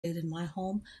in my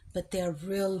home, but they are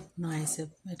real nice.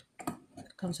 It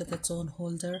comes with its own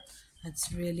holder.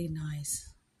 It's really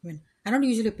nice. I mean, I don't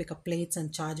usually pick up plates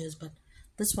and chargers, but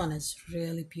this one is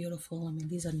really beautiful. I mean,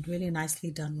 these are really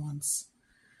nicely done ones.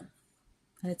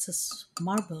 And it's a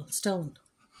marble stone.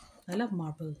 I love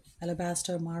marble,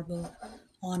 alabaster, marble,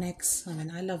 onyx. I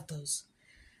mean, I love those.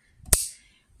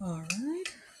 All right.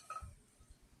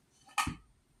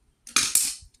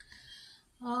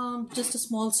 Just a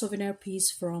small souvenir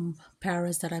piece from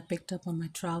Paris that I picked up on my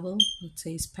travel. It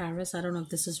says Paris. I don't know if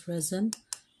this is resin.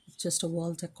 It's just a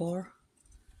wall decor.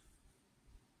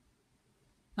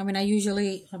 I mean,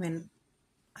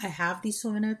 I have these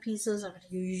souvenir pieces. I mean,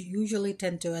 you usually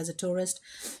tend to, as a tourist,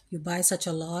 you buy such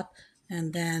a lot,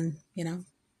 and then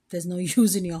there's no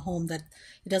use in your home that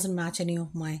it doesn't match any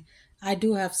of my. I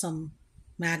do have some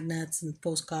magnets and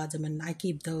postcards. I mean, I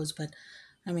keep those, but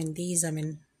I mean these. I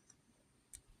mean,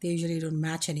 they usually don't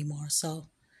match anymore. So,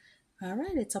 all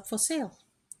right, it's up for sale.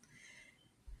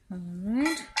 All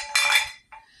right.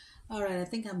 All right, I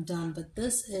think I'm done, but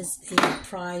this is a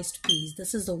prized piece.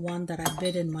 This is the one that I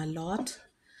bid in my lot.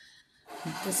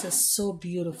 This is so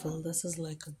beautiful. This is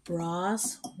like a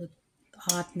brass with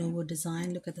Art Nouveau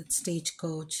design. Look at that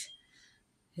stagecoach.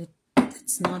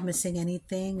 It's not missing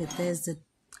anything. There's the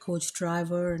coach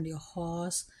driver and your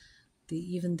horse.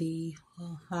 Even the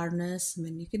harness. I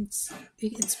mean,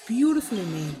 it's beautifully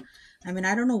made. I mean,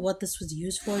 I don't know what this was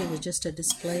used for. It was just a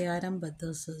display item, but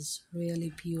this is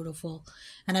really beautiful.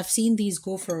 And I've seen these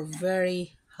go for a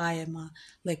very high amount,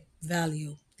 like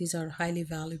value. These are highly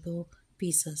valuable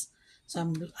pieces.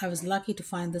 So I was lucky to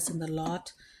find this in the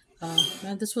lot.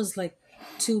 And this was like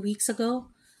 2 weeks ago,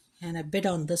 and I bid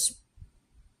on this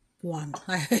one.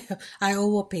 I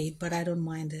overpaid, but I don't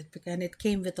mind it, and it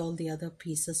came with all the other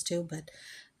pieces too. But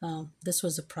this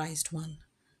was a priced one,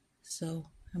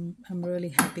 so I'm really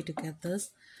happy to get this.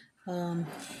 I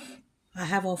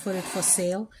have offered it for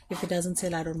sale. If it doesn't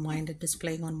sell, I don't mind it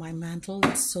displaying on my mantle.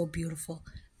 It's so beautiful.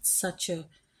 It's such a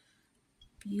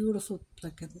beautiful,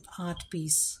 like an art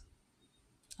piece.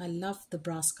 I love the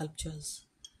brass sculptures.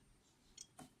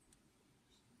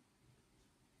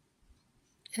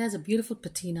 It has a beautiful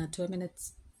patina too. I mean,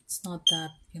 it's not that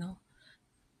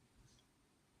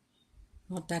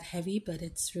not that heavy, but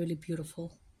it's really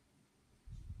beautiful.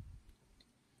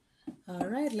 All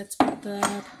right, let's put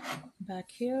that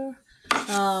back here.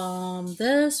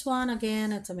 This one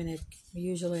again,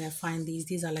 usually I find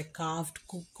these are like carved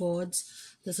gourds.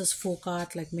 This is folk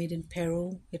art, like made in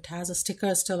Peru. It has a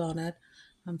sticker still on it.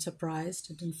 I'm surprised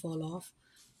it didn't fall off.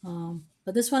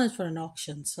 But this one is for an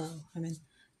auction, so I mean,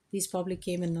 these probably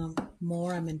came in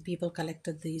more. I mean, people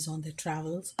collected these on their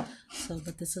travels. So,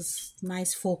 but this is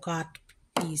nice folk art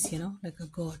piece, like a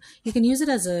gourd. You can use it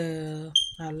as a,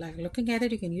 like looking at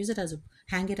it, you can use it as a,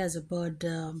 hang it as a bird,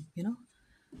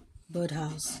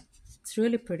 birdhouse. It's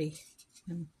really pretty.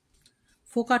 And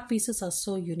folk art pieces are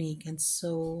so unique and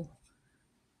so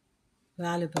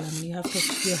valuable. I mean,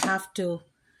 you have to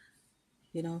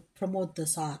promote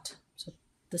this art. So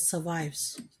this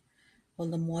survives all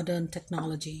the modern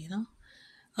technology.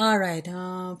 All right,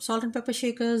 salt and pepper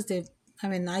shakers.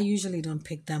 I usually don't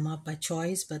pick them up by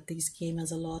choice, but these came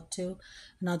as a lot too.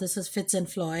 Now this is Fitz and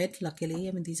Floyd. Luckily,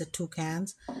 I mean these are two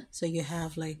cans, so you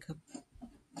have like a,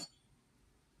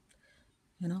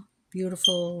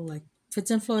 beautiful, like Fitz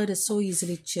and Floyd is so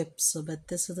easily chipped. So, but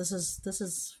this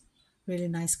is really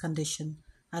nice condition.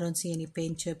 I don't see any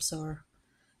paint chips or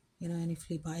any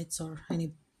flea bites or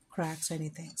any cracks or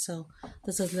anything. So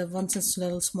this is once it's a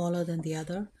little smaller than the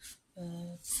other.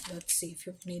 Let's see if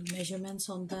you need measurements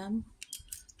on them.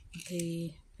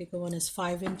 The bigger one is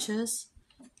 5 inches,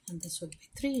 and this would be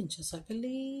 3 inches, I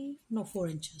believe. No, 4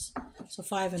 inches. So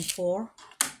 5 and 4,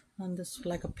 and this is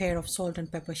like a pair of salt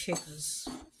and pepper shakers.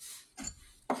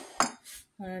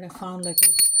 All right, I found like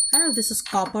I don't know if this is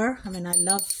copper. I mean, I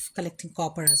love collecting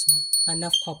copper as well. I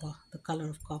love copper, the color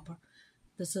of copper.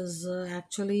 This is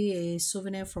actually a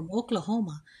souvenir from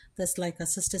Oklahoma. That's like a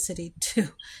sister state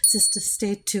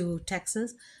to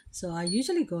Texas. So I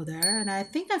usually go there, and I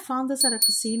think I found this at a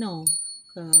casino,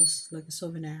 like a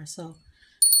souvenir. So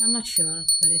I'm not sure,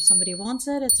 but if somebody wants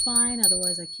it, it's fine.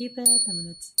 Otherwise, I keep it. I mean,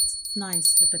 it's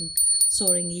nice with a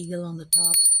soaring eagle on the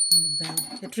top, on the bell.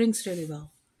 It rings really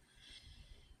well.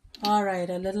 All right,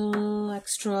 a little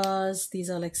extras. These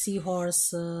are like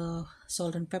seahorse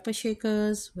salt and pepper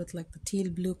shakers with like the teal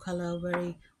blue color,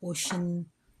 very ocean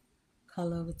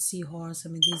color with seahorse. I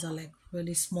mean, these are like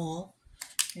really small.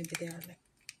 Maybe they are like,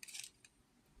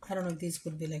 I don't know if these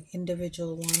would be like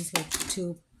individual ones, like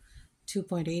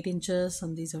 2.8 inches,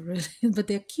 and these are really, but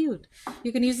they're cute.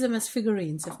 You can use them as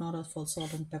figurines, if not as for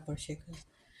salt and pepper shakers.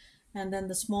 And then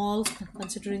the smalls,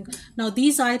 considering now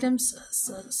these items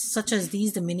such as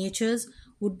these, the miniatures,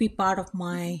 would be part of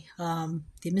my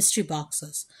the mystery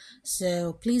boxes.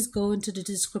 So please go into the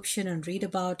description and read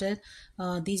about it.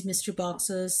 These mystery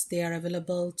boxes, they are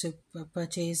available to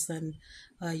purchase, and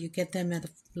you get them at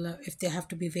if they have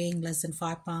to be weighing less than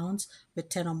 5 pounds with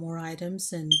 10 or more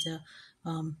items. And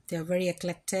they are very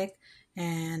eclectic,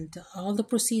 and all the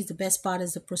proceeds, the best part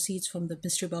is the proceeds from the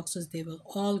mystery boxes, they will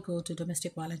all go to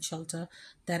domestic violence shelter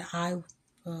that uh,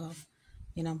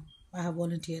 you know I have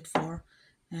volunteered for.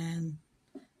 And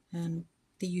and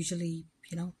they usually,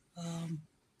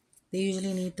 they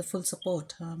usually need the full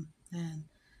support. And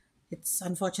it's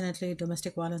unfortunately,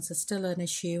 domestic violence is still an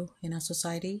issue in our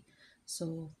society.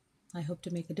 So I hope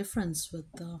to make a difference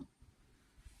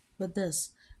with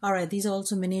this. All right, these are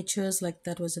also miniatures like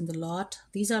that was in the lot.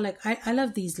 These are like, I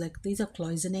love these, like these are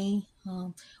cloisonne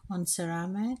on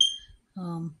ceramic.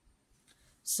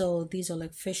 So these are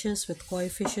like fishes with koi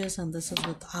fishes, and this is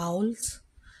with owls.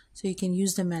 So you can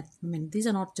use them at, I mean, these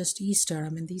are not just Easter. I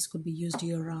mean, these could be used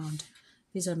year round.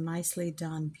 These are nicely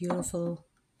done, beautiful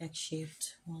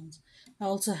egg-shaped ones. I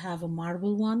also have a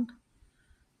marble one.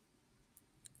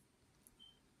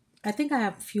 I think I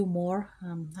have a few more.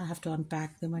 I have to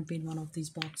unpack. They might be in one of these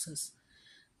boxes.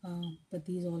 But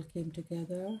these all came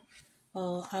together.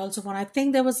 I also want, I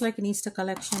think there was like an Easter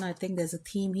collection. I think there's a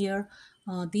theme here.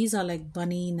 These are like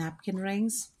bunny napkin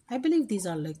rings. I believe these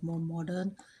are like more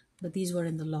modern, but these were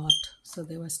in the lot. So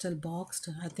they were still boxed.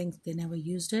 I think they never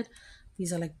used it.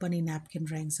 These are like bunny napkin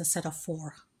rings, a set of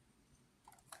 4.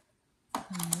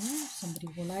 Somebody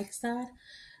who likes that.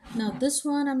 Now this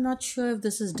one, I'm not sure if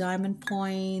this is diamond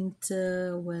point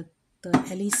with the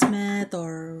Ellie Smith,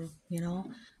 or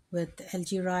with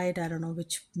LG Ride. I don't know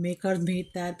which maker made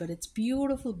that, but it's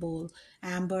beautiful bowl,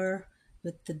 amber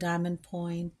with the diamond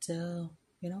point you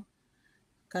know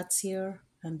cuts here,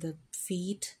 and the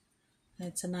feet.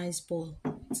 It's a nice bowl.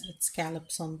 It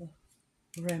scallops on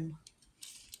the rim.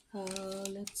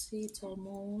 Let's see, it's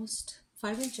almost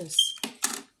 5 inches.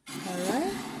 All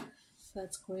right, so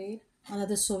that's great.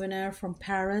 Another souvenir from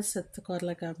Paris. It's got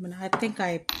like a, I mean, I think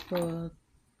I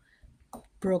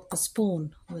broke the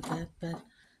spoon with it, but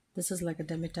this is like a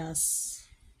Demitas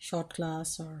shot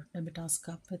glass or Demitas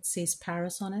cup. It says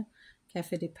Paris on it,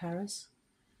 Cafe de Paris.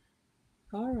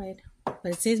 All right,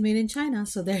 but it says made in China,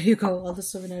 so there you go. All the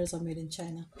souvenirs are made in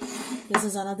China. This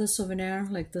is another souvenir.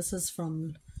 Like this is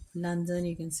from London.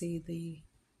 You can see the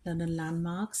London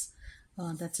landmarks.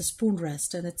 That's a spoon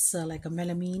rest, and it's like a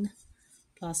melamine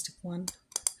plastic one.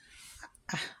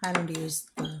 I don't use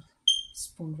the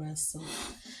spoon rest. So,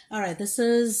 all right, this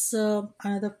is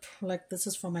another, like this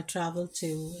is from my travel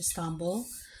to Istanbul.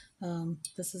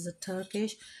 This is a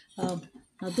Turkish.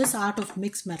 Now this art of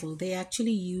mixed metal, they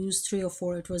actually use 3 or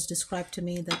 4. It was described to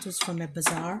me that was from a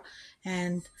bazaar,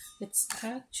 and it's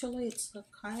actually, it's a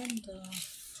kind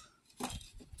of,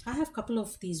 I have a couple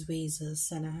of these vases,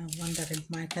 and I have one that in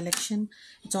my collection.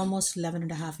 It's almost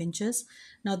 11.5 inches.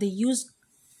 Now they use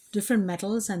different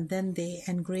metals, and then they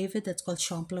engrave it. That's called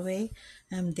champlavé,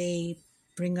 and they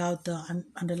bring out the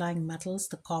underlying metals,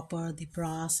 the copper, the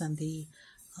brass, and the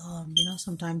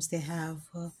sometimes they have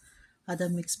other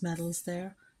mixed metals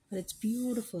there. But it's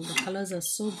beautiful. The colors are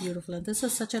so beautiful, and this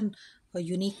is such a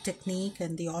unique technique.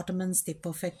 And the Ottomans, they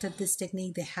perfected this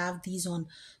technique. They have these on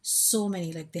so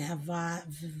many, like they have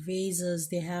vases,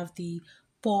 they have the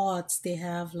pots, they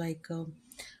have like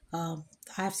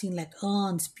I've seen like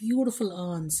urns, beautiful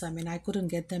urns. I mean, I couldn't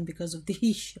get them because of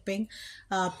the shipping,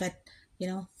 but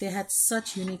they had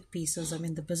such unique pieces. I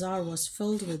mean, the bazaar was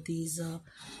filled with these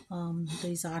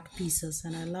art pieces,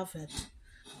 and I love it.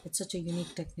 It's such a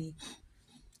unique technique.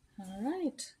 All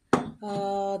right.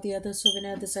 The other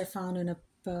souvenir, this I found in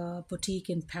a boutique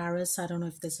in Paris. I don't know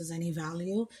if this has any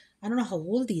value. I don't know how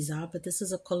old these are, but this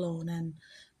is a cologne, and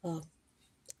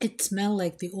it smells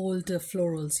like the old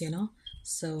florals,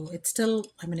 So it's still,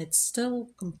 I mean, it's still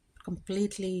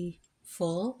completely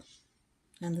full,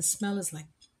 and the smell is like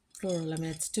floral. I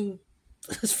mean, it's too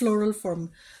it's floral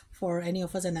for any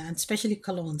of us, and especially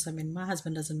colognes. I mean, my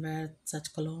husband doesn't wear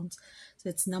such colognes. So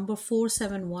it's number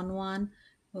 4711,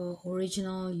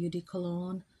 original UD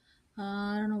cologne.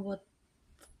 I don't know what,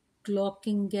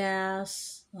 Glocking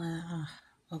gas.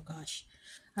 Oh gosh,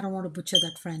 I don't want to butcher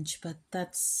that French, but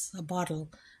that's a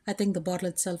bottle. I think the bottle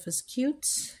itself is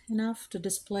cute enough to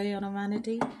display on a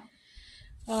vanity.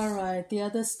 All right, the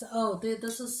other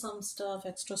this is some stuff,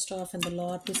 extra stuff in the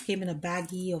lot. This came in a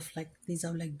baggie of like, these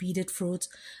are like beaded fruits.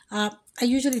 I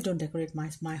usually don't decorate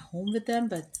my home with them,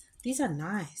 but these are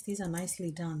nice. These are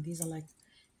nicely done. These are like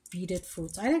beaded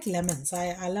fruits. I like lemons.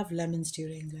 I love lemons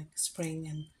during like spring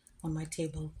and on my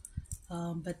table.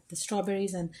 But the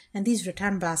strawberries and these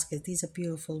rattan baskets, these are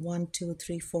beautiful. 1 2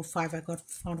 3 4 5, I got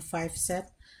found a 5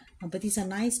 set. But these are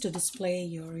nice to display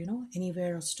your,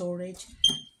 anywhere or storage.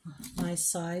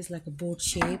 Nice size, like a boat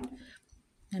shape,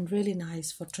 and really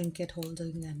nice for trinket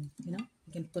holding, and you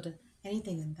can put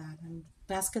anything in that. And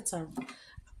baskets are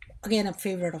again a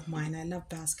favorite of mine. I love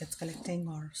baskets, collecting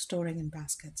or storing in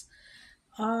baskets.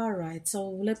 All right, so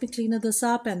let me clean this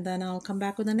up and then I'll come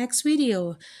back with the next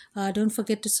video. Don't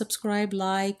forget to subscribe,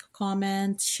 like,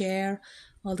 comment, share,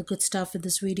 all the good stuff with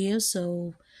this video,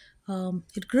 so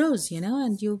it grows,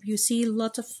 and you see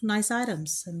lots of nice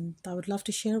items, and I would love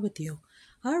to share with you.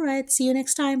 All right, see you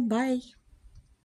next time. Bye.